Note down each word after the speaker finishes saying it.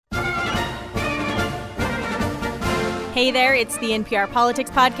Hey there, it's the NPR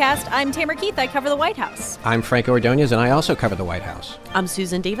Politics Podcast. I'm Tamara Keith. I cover the White House. I'm Franco Ordonez, and I also cover the White House. I'm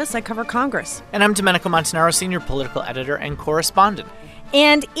Susan Davis. I cover Congress. And I'm Domenico Montanaro, senior political editor and correspondent.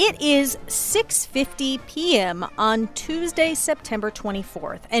 And it is 6:50 p.m. on Tuesday, September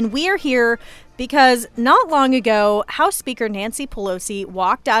 24th. And we are here because not long ago, House Speaker Nancy Pelosi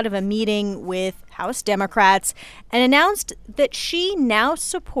walked out of a meeting with House Democrats and announced that she now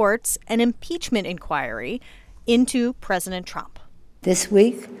supports an impeachment inquiry into President Trump. This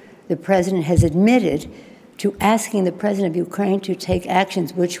week, the president has admitted to asking the president of Ukraine to take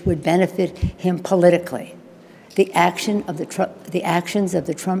actions which would benefit him politically. The actions of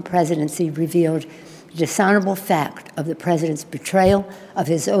the Trump presidency revealed the dishonorable fact of the president's betrayal of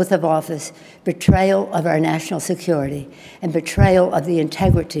his oath of office, betrayal of our national security, and betrayal of the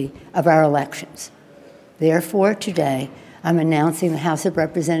integrity of our elections. Therefore, today, I'm announcing the House of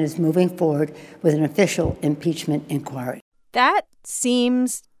Representatives moving forward with an official impeachment inquiry. That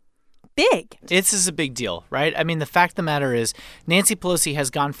seems big. This is a big deal, right? I mean, the fact of the matter is Nancy Pelosi has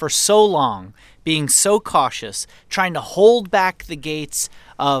gone for so long being so cautious, trying to hold back the gates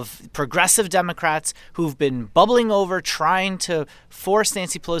of progressive Democrats who've been bubbling over, trying to force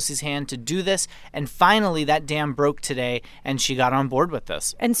Nancy Pelosi's hand to do this. And finally, that dam broke today, and she got on board with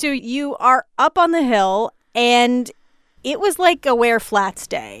this. And so you are up on the Hill, and it was like a wear flats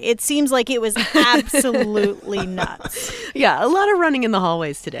day. It seems like it was absolutely nuts. Yeah, a lot of running in the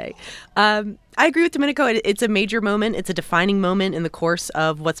hallways today. I agree with Domenico. It's a major moment. It's a defining moment in the course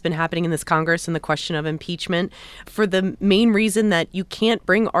of what's been happening in this Congress and the question of impeachment, for the main reason that you can't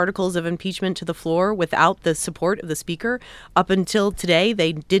bring articles of impeachment to the floor without the support of the Speaker. Up until today,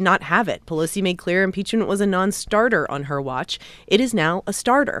 they did not have it. Pelosi made clear impeachment was a non-starter on her watch. It is now a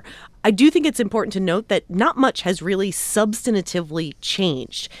starter. I do think it's important to note that not much has really substantively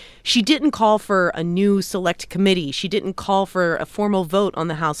changed. She didn't call for a new select committee. She didn't call for a formal vote on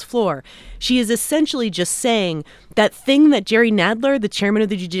the House floor. She is essentially just saying that thing that Jerry Nadler, the chairman of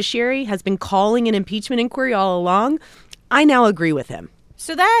the judiciary, has been calling an impeachment inquiry all along. I now agree with him.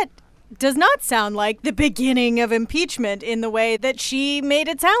 So that does not sound like the beginning of impeachment in the way that she made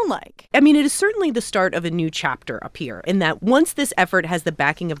it sound like. I mean, it is certainly the start of a new chapter up here, in that once this effort has the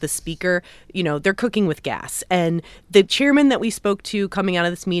backing of the Speaker, you know, they're cooking with gas. And the chairman that we spoke to coming out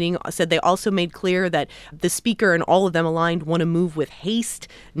of this meeting said they also made clear that the Speaker and all of them aligned want to move with haste.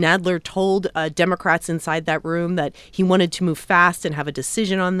 Nadler told Democrats inside that room that he wanted to move fast and have a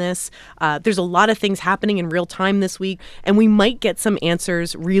decision on this. There's a lot of things happening in real time this week, and we might get some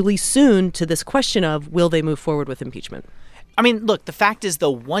answers really soon to this question of, will they move forward with impeachment? I mean, look, the fact is,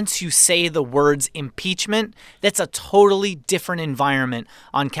 though, once you say the words impeachment, that's a totally different environment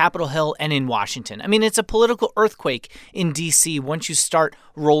on Capitol Hill and in Washington. I mean, it's a political earthquake in D.C. once you start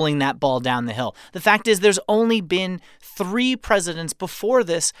rolling that ball down the hill. The fact is, there's only been 3 presidents before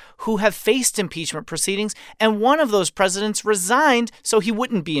this who have faced impeachment proceedings, and one of those presidents resigned so he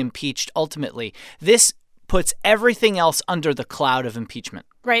wouldn't be impeached ultimately. This puts everything else under the cloud of impeachment.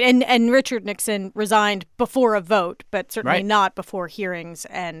 Right. And Richard Nixon resigned before a vote, but certainly not before hearings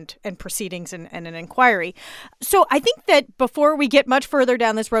and proceedings and an inquiry. So I think that before we get much further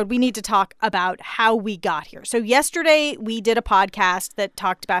down this road, we need to talk about how we got here. So yesterday we did a podcast that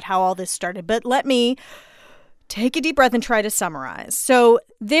talked about how all this started, but let me take a deep breath and try to summarize. So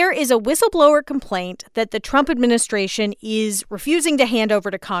there is a whistleblower complaint that the Trump administration is refusing to hand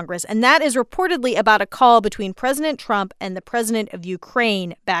over to Congress, and that is reportedly about a call between President Trump and the president of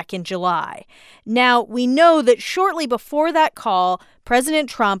Ukraine back in July. Now, we know that shortly before that call, President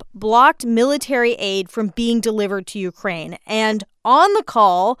Trump blocked military aid from being delivered to Ukraine. And on the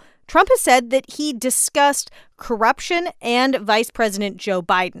call, Trump has said that he discussed corruption and Vice President Joe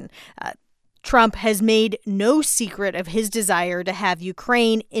Biden. Trump has made no secret of his desire to have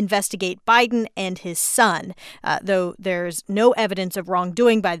Ukraine investigate Biden and his son, though there's no evidence of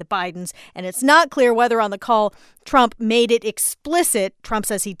wrongdoing by the Bidens. And it's not clear whether on the call Trump made it explicit, Trump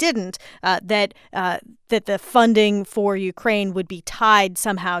says he didn't, that the funding for Ukraine would be tied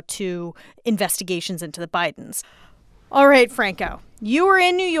somehow to investigations into the Bidens. All right, Franco, you were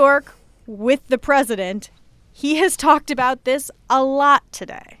in New York with the president. He has talked about this a lot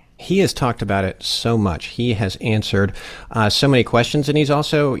today. He has talked about it so much. He has answered so many questions, and he's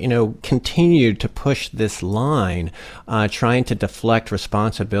also, continued to push this line, trying to deflect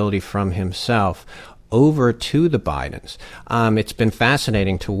responsibility from himself. over to the Bidens. It's been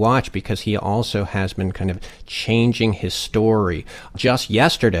fascinating to watch because he also has been kind of changing his story. Just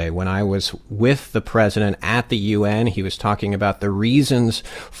yesterday, when I was with the president at the UN, he was talking about the reasons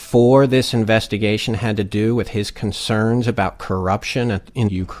for this investigation had to do with his concerns about corruption in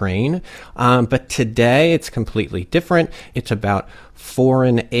Ukraine. But today, it's completely different. It's about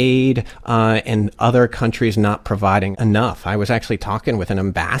foreign aid and other countries not providing enough. I was actually talking with an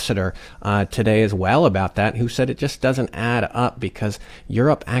ambassador today as well about that, who said it just doesn't add up because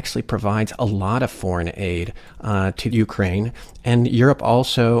Europe actually provides a lot of foreign aid to Ukraine, and Europe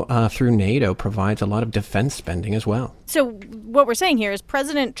also, through NATO, provides a lot of defense spending as well. So what we're saying here is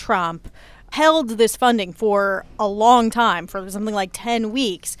President Trump held this funding for a long time, for something like 10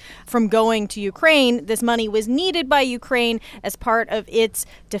 weeks, from going to Ukraine. This money was needed by Ukraine as part of its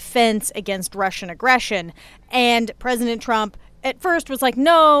defense against Russian aggression. And President Trump at first was like,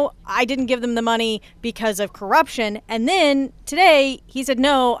 no, I didn't give them the money because of corruption. And then today he said,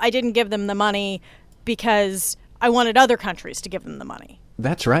 no, I didn't give them the money because I wanted other countries to give them the money.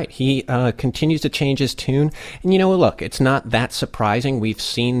 That's right. He continues to change his tune. And, look, it's not that surprising. We've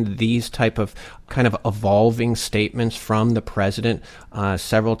seen these type of kind of evolving statements from the president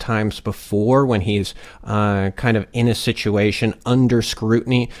several times before when he's kind of in a situation under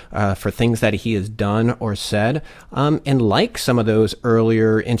scrutiny for things that he has done or said. And like some of those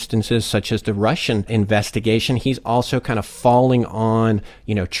earlier instances, such as the Russian investigation, he's also kind of falling on,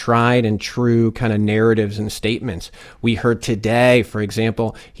 tried and true kind of narratives and statements. We heard today, for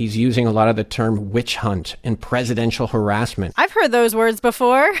example, he's using a lot of the term witch hunt and presidential harassment. I've heard those words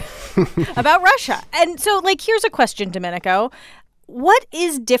before about Russia. And so, here's a question, Domenico. What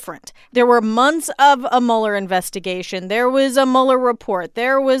is different? There were months of a Mueller investigation. There was a Mueller report.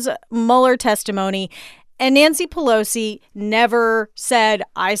 There was Mueller testimony. And Nancy Pelosi never said,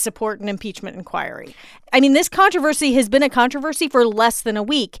 I support an impeachment inquiry. I mean, this controversy has been a controversy for less than a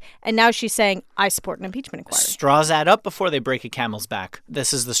week. And now she's saying, I support an impeachment inquiry. Straws add up before they break a camel's back.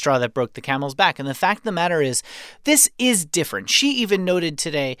 This is the straw that broke the camel's back. And the fact of the matter is, this is different. She even noted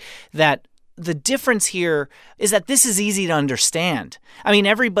today that the difference here is that this is easy to understand. I mean,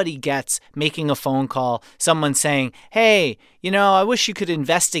 everybody gets making a phone call, someone saying, hey, I wish you could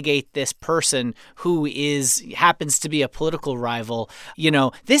investigate this person who happens to be a political rival.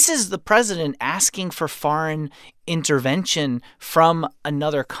 This is the president asking for foreign intervention from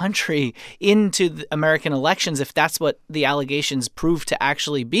another country into the American elections, if that's what the allegations prove to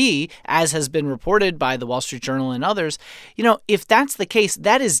actually be, as has been reported by the Wall Street Journal and others. If that's the case,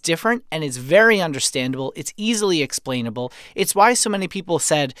 that is different and it's very understandable. It's easily explainable. It's why so many people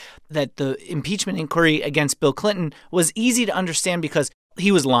said that the impeachment inquiry against Bill Clinton was easy to understand because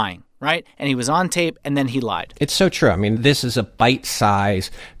he was lying, right? And he was on tape and then he lied. It's so true. I mean, this is a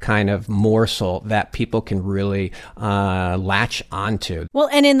bite-sized kind of morsel that people can really latch onto. Well,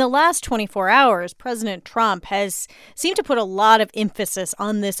 and in the last 24 hours, President Trump has seemed to put a lot of emphasis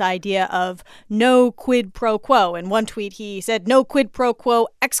on this idea of no quid pro quo. In one tweet, he said, no quid pro quo, !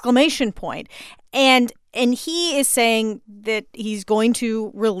 And he is saying that he's going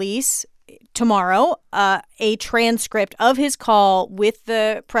to release tomorrow a transcript of his call with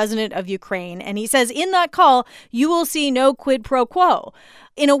the president of Ukraine. And he says in that call, you will see no quid pro quo.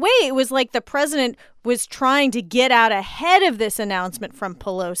 In a way, it was like the president was trying to get out ahead of this announcement from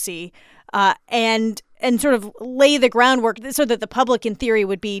Pelosi and sort of lay the groundwork so that the public, in theory,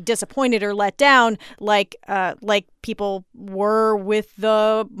 would be disappointed or let down, like people were with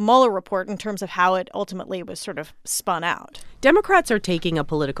the Mueller report in terms of how it ultimately was sort of spun out. Democrats are taking a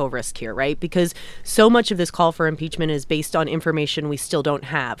political risk here, right? Because so much of this call for impeachment is based on information we still don't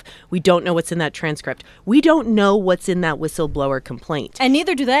have. We don't know what's in that transcript. We don't know what's in that whistleblower complaint. And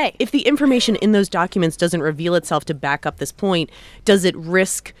neither do they. If the information in those documents doesn't reveal itself to back up this point, does it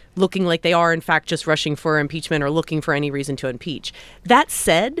risk looking like they are, in fact, just rushing for impeachment or looking for any reason to impeach? That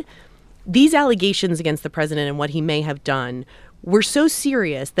said, these allegations against the president and what he may have done were so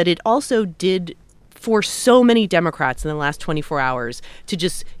serious that it also did for so many Democrats in the last 24 hours to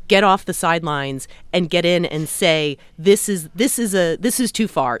just get off the sidelines and get in and say, this is too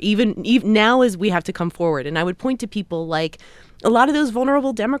far. Even now as we have to come forward. And I would point to people like a lot of those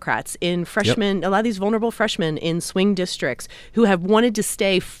vulnerable Democrats in freshmen, a lot of these vulnerable freshmen in swing districts who have wanted to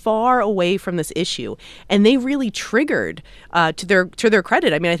stay far away from this issue. And they really triggered, to their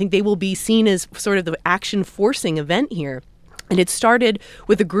credit. I mean, I think they will be seen as sort of the action forcing event here. And it started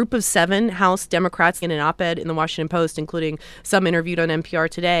with a group of 7 House Democrats in an op-ed in the Washington Post, including some interviewed on NPR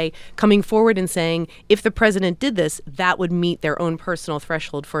today, coming forward and saying if the president did this, that would meet their own personal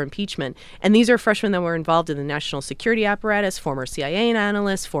threshold for impeachment. And these are freshmen that were involved in the national security apparatus, former CIA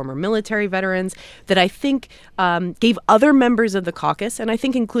analysts, former military veterans, that I think gave other members of the caucus, and I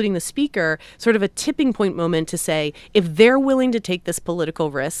think including the speaker, sort of a tipping point moment to say, if they're willing to take this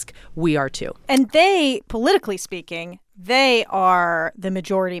political risk, we are too. And they, politically speaking, they are the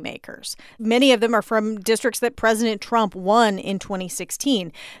majority makers. Many of them are from districts that President Trump won in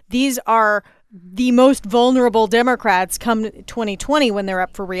 2016. These are the most vulnerable Democrats come 2020 when they're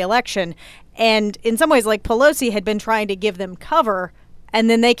up for re-election. And in some ways, like Pelosi had been trying to give them cover, and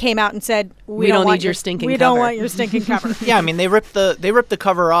then they came out and said, we don't need your stinking cover. We don't want your stinking cover. Yeah, I mean, they ripped the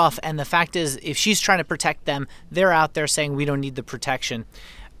cover off, and the fact is, if she's trying to protect them, they're out there saying we don't need the protection.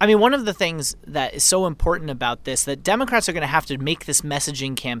 I mean, one of the things that is so important about this, that Democrats are going to have to make this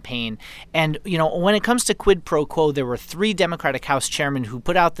messaging campaign. And, you know, when it comes to quid pro quo, there were 3 Democratic House chairmen who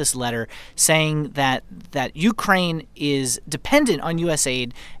put out this letter saying that Ukraine is dependent on U.S.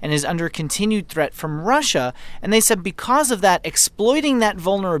 aid and is under continued threat from Russia. And they said because of that, exploiting that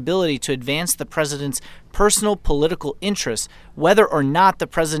vulnerability to advance the president's personal political interests, whether or not the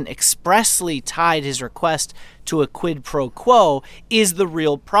president expressly tied his request to a quid pro quo, is the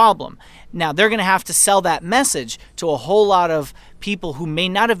real problem. Now, they're going to have to sell that message to a whole lot of people who may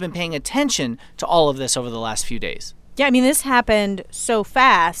not have been paying attention to all of this over the last few days. Yeah, I mean, this happened so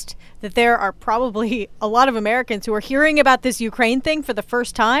fast that there are probably a lot of Americans who are hearing about this Ukraine thing for the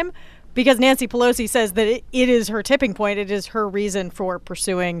first time because Nancy Pelosi says that it is her tipping point. It is her reason for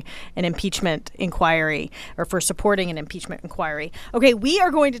pursuing an impeachment inquiry or for supporting an impeachment inquiry. Okay, we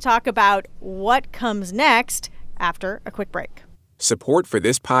are going to talk about what comes next after a quick break. Support for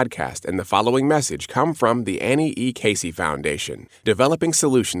this podcast and the following message come from the Annie E. Casey Foundation, developing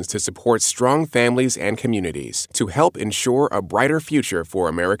solutions to support strong families and communities to help ensure a brighter future for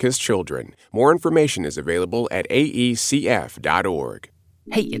America's children. More information is available at aecf.org.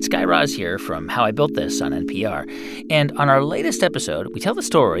 Hey, it's Guy Raz here from How I Built This on NPR. And on our latest episode, we tell the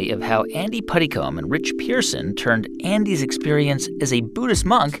story of how Andy Puttycombe and Rich Pearson turned Andy's experience as a Buddhist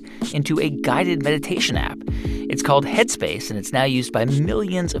monk into a guided meditation app. It's called Headspace, and it's now used by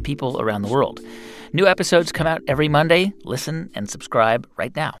millions of people around the world. New episodes come out every Monday. Listen and subscribe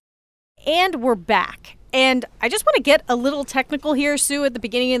right now. And we're back. And I just want to get a little technical here, Sue. At the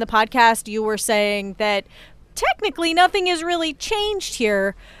beginning of the podcast, you were saying that technically nothing has really changed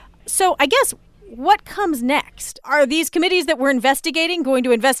here. So I guess what comes next? Are these committees that we're investigating going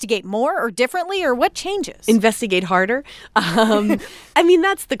to investigate more or differently, or what changes? Investigate harder? I mean,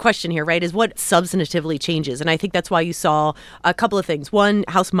 that's the question here, right, is what substantively changes. And I think that's why you saw a couple of things. One,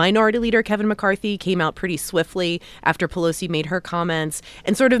 House Minority Leader Kevin McCarthy came out pretty swiftly after Pelosi made her comments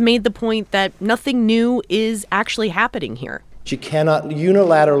and sort of made the point that nothing new is actually happening here. She cannot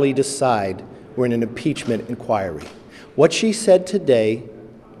unilaterally decide we're in an impeachment inquiry. What she said today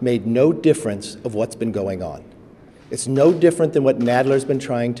made no difference of what's been going on. It's no different than what Nadler's been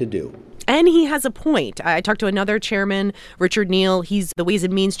trying to do. And he has a point. I talked to another chairman, Richard Neal. He's the Ways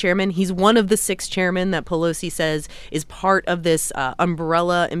and Means chairman. He's one of the 6 chairmen that Pelosi says is part of this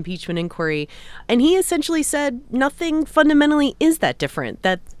umbrella impeachment inquiry. And he essentially said nothing fundamentally is that different,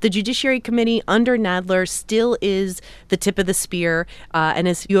 that the Judiciary Committee under Nadler still is the tip of the spear. And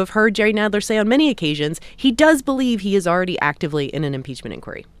as you have heard Jerry Nadler say on many occasions, he does believe he is already actively in an impeachment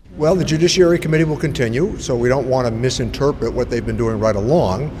inquiry. Well, the Judiciary Committee will continue, so we don't want to misinterpret what they've been doing right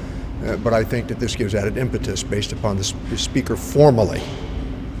along. But I think that this gives added impetus based upon the Speaker formally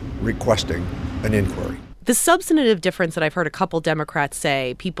requesting an inquiry. The substantive difference that I've heard a couple Democrats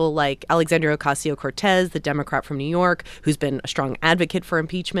say, people like Alexandria Ocasio-Cortez, the Democrat from New York, who's been a strong advocate for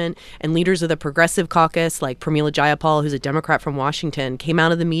impeachment, and leaders of the Progressive Caucus like Pramila Jayapal, who's a Democrat from Washington, came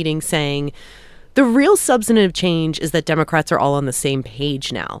out of the meeting saying, the real substantive change is that Democrats are all on the same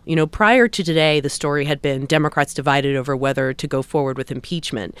page now. You know, prior to today, the story had been Democrats divided over whether to go forward with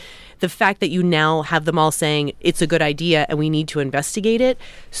impeachment. The fact that you now have them all saying it's a good idea and we need to investigate it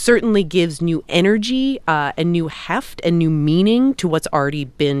certainly gives new energy and new heft and new meaning to what's already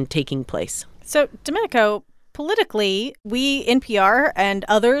been taking place. So, Domenico, politically, we, NPR, and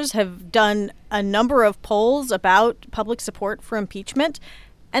others have done a number of polls about public support for impeachment.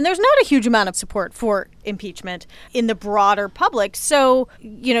 And there's not a huge amount of support for impeachment in the broader public. So,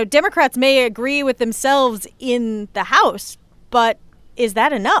 you know, Democrats may agree with themselves in the House, but is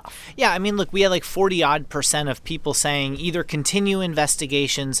that enough? Yeah, I mean, look, we had like 40-odd% of people saying either continue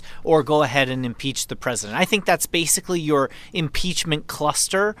investigations or go ahead and impeach the president. I think that's basically your impeachment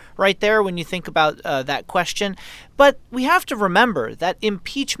cluster right there when you think about that question. But we have to remember that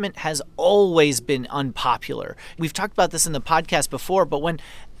impeachment has always been unpopular. We've talked about this in the podcast before, but when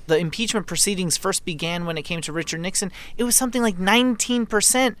the impeachment proceedings first began when it came to Richard Nixon, it was something like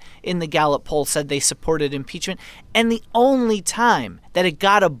 19% in the Gallup poll said they supported impeachment. And the only time that it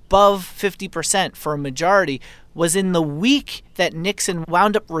got above 50% for a majority was in the week that Nixon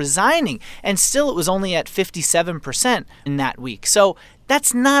wound up resigning. And still, it was only at 57% in that week. So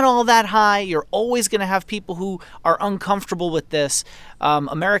that's not all that high. You're always going to have people who are uncomfortable with this.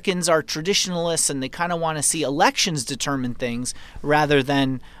 Americans are traditionalists, and they kind of want to see elections determine things rather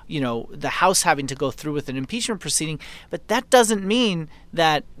than, the House having to go through with an impeachment proceeding. But that doesn't mean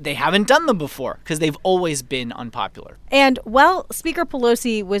that they haven't done them before, because they've always been unpopular. And while Speaker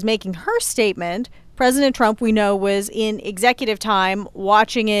Pelosi was making her statement, President Trump, we know, was in executive time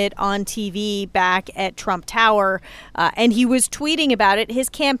watching it on TV back at Trump Tower, and he was tweeting about it. His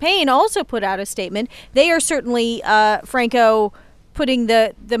campaign also put out a statement. They are certainly, Franco, putting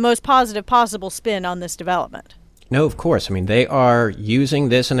the most positive possible spin on this development. No, of course. I mean, they are using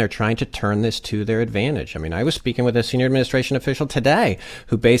this and they're trying to turn this to their advantage. I mean, I was speaking with a senior administration official today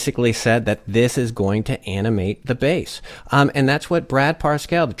who basically said that this is going to animate the base. And that's what Brad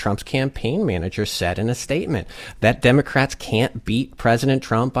Parscale, Trump's campaign manager, said in a statement, that Democrats can't beat President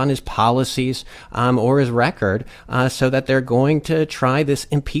Trump on his policies or his record, so that they're going to try this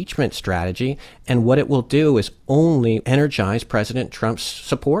impeachment strategy. And what it will do is only energize President Trump's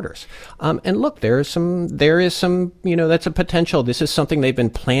supporters. And look, there is some, that's a potential. This is something they've been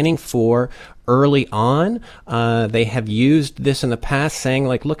planning for early on. They have used this in the past, saying,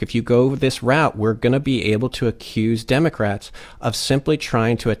 like, look, if you go this route, we're going to be able to accuse Democrats of simply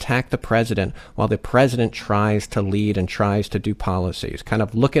trying to attack the president while the president tries to lead and tries to do policies. Kind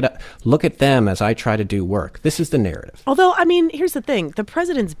of look at them as I try to do work. This is the narrative. Although, I mean, here's the thing. The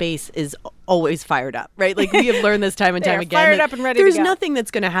president's base is always fired up, right? Like, we have learned this time and time again. Fired up and ready to go. There's nothing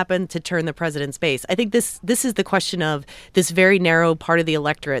that's going to happen to turn the president's base. I think this is the question of this very narrow part of the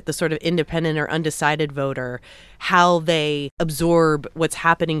electorate, the sort of independent or undecided voter, how they absorb what's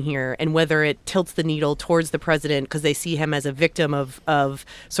happening here and whether it tilts the needle towards the president because they see him as a victim of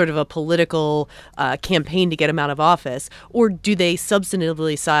sort of a political campaign to get him out of office, or do they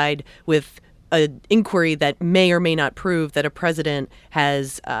substantively side with an inquiry that may or may not prove that a president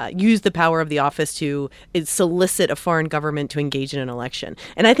has used the power of the office to solicit a foreign government to engage in an election.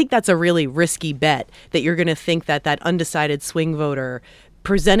 And I think that's a really risky bet, that you're going to think that that undecided swing voter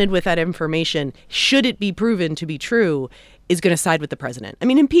presented with that information, should it be proven to be true, is going to side with the president. I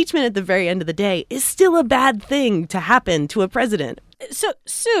mean, impeachment at the very end of the day is still a bad thing to happen to a president. So,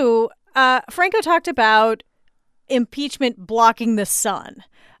 Sue, Franco talked about impeachment blocking the sun.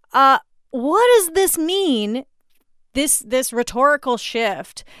 What does this mean, this rhetorical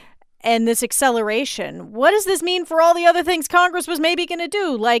shift and this acceleration? What does this mean for all the other things Congress was maybe going to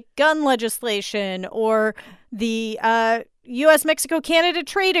do, like gun legislation or the U.S.-Mexico-Canada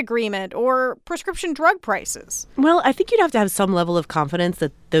trade agreement or prescription drug prices? Well, I think you'd have to have some level of confidence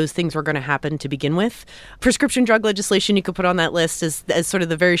that those things were going to happen to begin with. Prescription drug legislation you could put on that list as sort of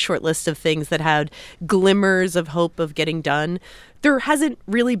the very short list of things that had glimmers of hope of getting done. There hasn't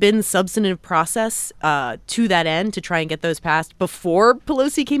really been substantive process to that end to try and get those passed before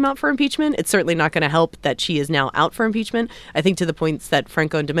Pelosi came out for impeachment. It's certainly not going to help that she is now out for impeachment. I think to the points that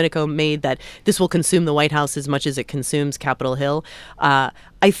Franco and Domenico made, that this will consume the White House as much as it consumes Capitol Hill. I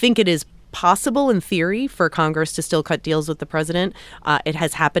think it is possible in theory for Congress to still cut deals with the president. It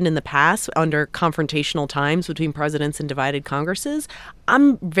has happened in the past under confrontational times between presidents and divided Congresses.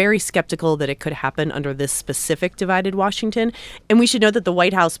 I'm very skeptical that it could happen under this specific divided Washington. And we should note that the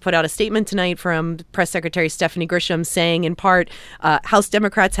White House put out a statement tonight from Press Secretary Stephanie Grisham saying, in part, House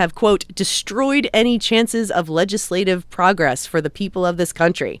Democrats have, quote, destroyed any chances of legislative progress for the people of this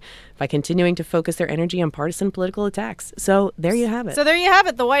country by continuing to focus their energy on partisan political attacks. So there you have it.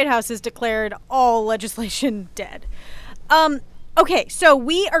 The White House has declared all legislation dead. Okay, so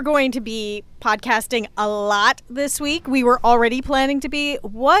we are going to be podcasting a lot this week. We were already planning to be.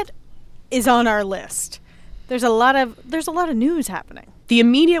 What is on our list? There's a lot of news happening. The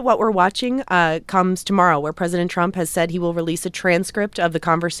immediate what we're watching comes tomorrow, where President Trump has said he will release a transcript of the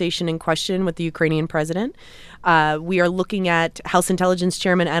conversation in question with the Ukrainian president. We are looking at House Intelligence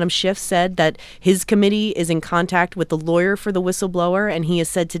Chairman Adam Schiff said that his committee is in contact with the lawyer for the whistleblower, and he has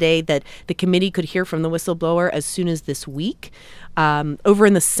said today that the committee could hear from the whistleblower as soon as this week. Over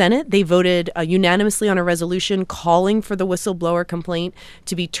in the Senate, they voted unanimously on a resolution calling for the whistleblower complaint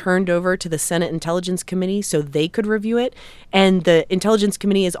to be turned over to the Senate Intelligence Committee so they could review it. And the Intelligence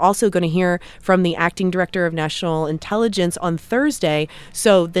Committee is also going to hear from the acting director of national intelligence on Thursday.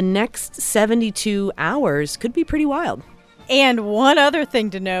 So the next 72 hours could be pretty wild. And one other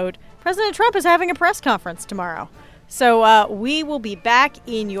thing to note, President Trump is having a press conference tomorrow. So we will be back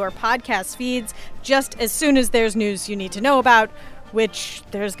in your podcast feeds just as soon as there's news you need to know about, which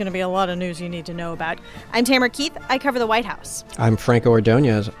there's going to be a lot of news you need to know about. I'm Tamara Keith. I cover the White House. I'm Franco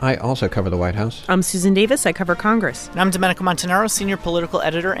Ordonez. I also cover the White House. I'm Susan Davis. I cover Congress. And I'm Domenico Montanaro, senior political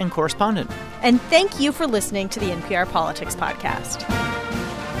editor and correspondent. And thank you for listening to the NPR Politics Podcast.